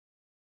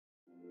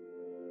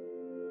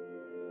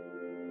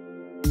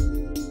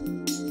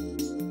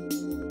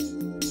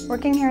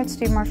Working here at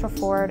Steve Marshall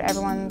Ford,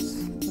 everyone's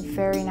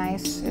very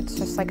nice. It's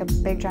just like a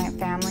big giant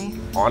family.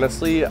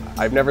 Honestly,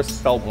 I've never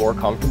felt more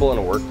comfortable in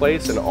a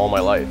workplace in all my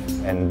life.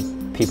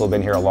 And people have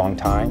been here a long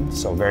time,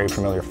 so very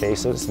familiar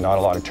faces, not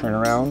a lot of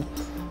turnaround.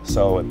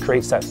 So it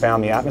creates that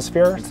family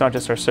atmosphere. It's not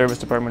just our service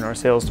department or our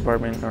sales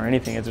department or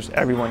anything, it's just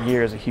everyone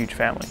here is a huge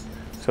family.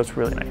 So it's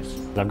really nice.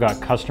 I've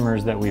got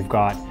customers that we've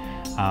got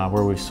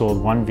where we've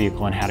sold one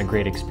vehicle and had a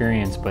great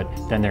experience, but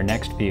then their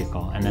next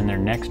vehicle and then their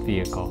next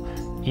vehicle.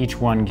 Each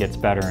one gets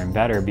better and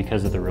better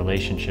because of the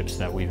relationships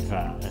that we've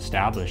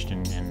established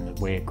and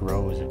the way it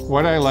grows.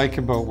 What I like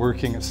about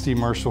working at Steve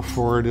Marshall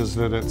Ford is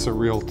that it's a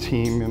real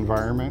team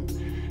environment.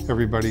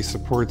 Everybody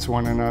supports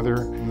one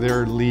another.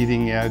 They're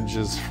leading edge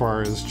as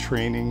far as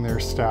training their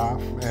staff,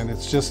 and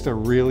it's just a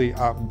really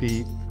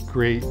upbeat,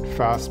 great,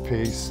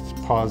 fast-paced,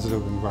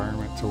 positive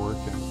environment to work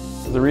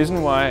in. The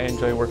reason why I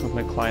enjoy working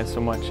with my clients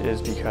so much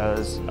is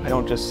because I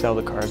don't just sell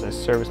the cars, I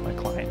service my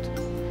client.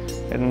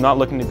 And I'm not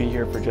looking to be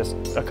here for just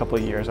a couple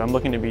of years, I'm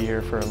looking to be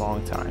here for a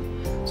long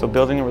time. So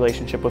building a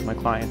relationship with my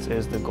clients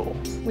is the goal.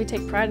 We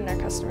take pride in our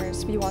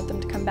customers, we want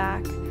them to come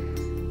back.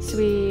 So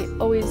we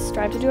always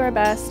strive to do our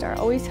best, are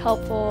always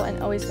helpful,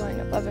 and always going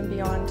above and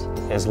beyond.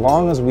 As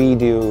long as we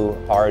do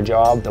our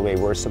job the way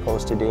we're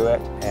supposed to do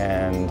it,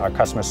 and our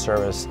customer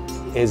service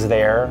is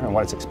there and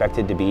what it's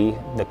expected to be,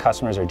 the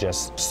customers are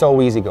just so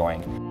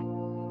easygoing.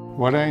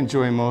 What I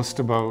enjoy most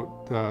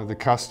about the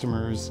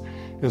customers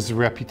is the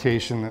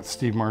reputation that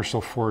Steve Marshall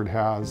Ford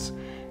has.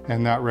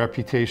 And that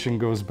reputation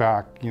goes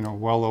back,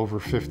 well over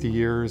 50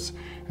 years.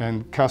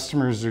 And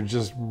customers are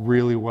just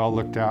really well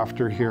looked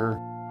after here.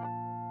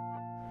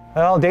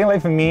 Well, day in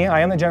life for me, I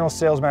am the general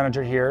sales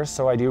manager here,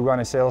 so I do run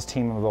a sales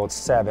team of about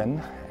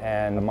 7.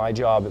 And my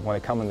job when I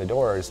come in the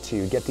door is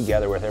to get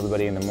together with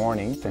everybody in the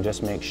morning and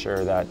just make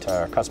sure that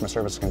customer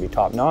service is going to be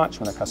top notch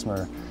when a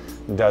customer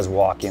does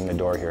walk in the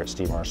door here at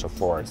Steve Marshall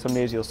Ford. Some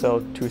days you'll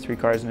sell 2 or 3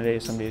 cars in a day,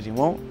 some days you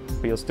won't,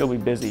 but you'll still be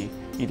busy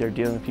either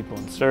dealing with people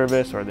in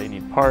service, or they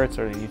need parts,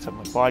 or they need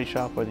something like body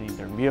shop, or they need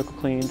their vehicle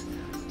cleaned.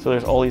 So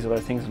there's all these other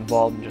things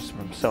involved in just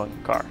from selling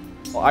a car.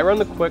 Well, I run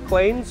the quick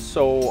lanes,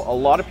 so a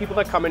lot of people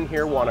that come in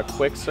here want a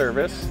quick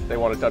service. They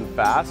want it done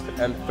fast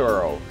and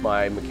thorough.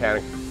 My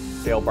mechanic,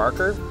 Dale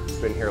Barker, has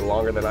been here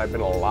longer than I've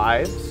been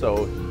alive,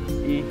 so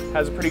he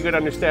has a pretty good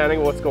understanding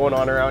of what's going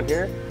on around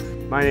here.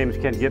 My name is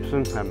Ken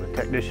Gibson. I'm a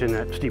technician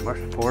at Steve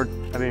Marshall Ford.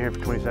 I've been here for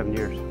 27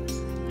 years.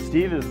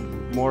 Steve is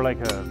more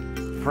like a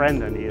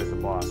friend than he is a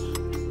boss,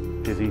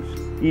 because he's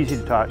easy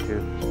to talk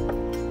to.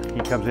 He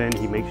comes in,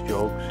 he makes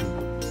jokes,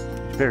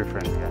 he's very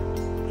friendly.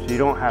 Yeah. So you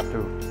don't have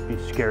to be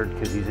scared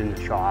because he's in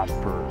the shop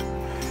or...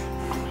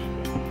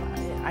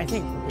 I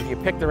think if you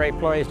pick the right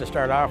employees to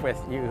start off with,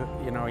 you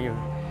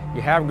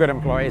have good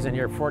employees and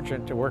you're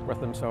fortunate to work with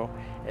them, so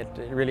it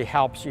really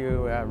helps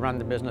you run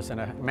the business in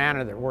a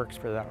manner that works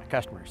for the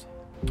customers.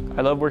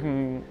 I love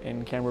working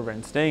in Camp River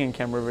and staying in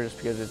Camp River just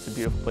because it's a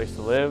beautiful place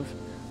to live,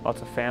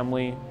 lots of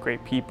family,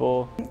 great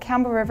people.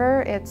 Campbell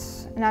River,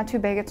 it's not too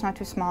big, it's not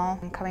too small.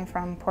 Coming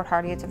from Port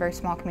Hardy, it's a very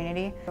small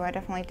community. So I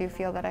definitely do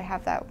feel that I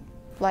have that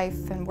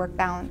life and work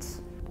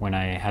balance. When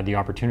I had the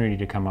opportunity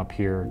to come up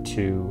here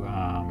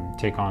to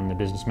take on the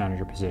business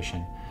manager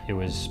position, it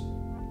was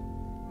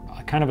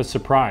kind of a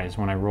surprise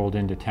when I rolled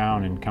into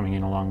town and coming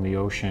in along the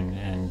ocean,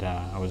 and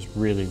I was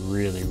really,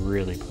 really,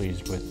 really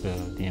pleased with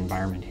the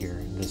environment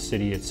here. The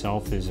city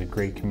itself is a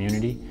great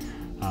community,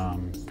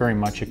 very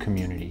much a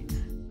community.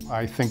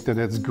 I think that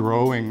it's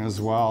growing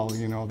as well.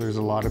 There's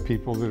a lot of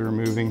people that are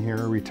moving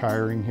here,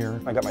 retiring here.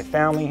 I got my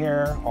family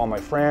here, all my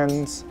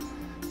friends,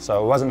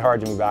 so it wasn't hard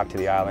to move back to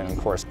the island, and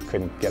of course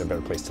couldn't get a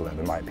better place to live,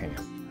 in my opinion.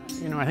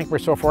 I think we're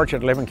so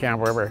fortunate to live in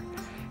Camp River.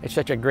 It's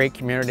such a great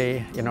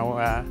community.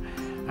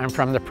 I'm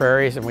from the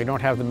prairies and we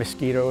don't have the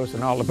mosquitoes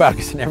and all the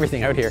bugs and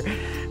everything out here.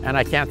 And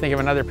I can't think of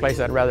another place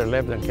I'd rather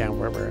live than Camp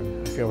River.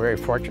 I feel very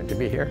fortunate to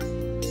be here.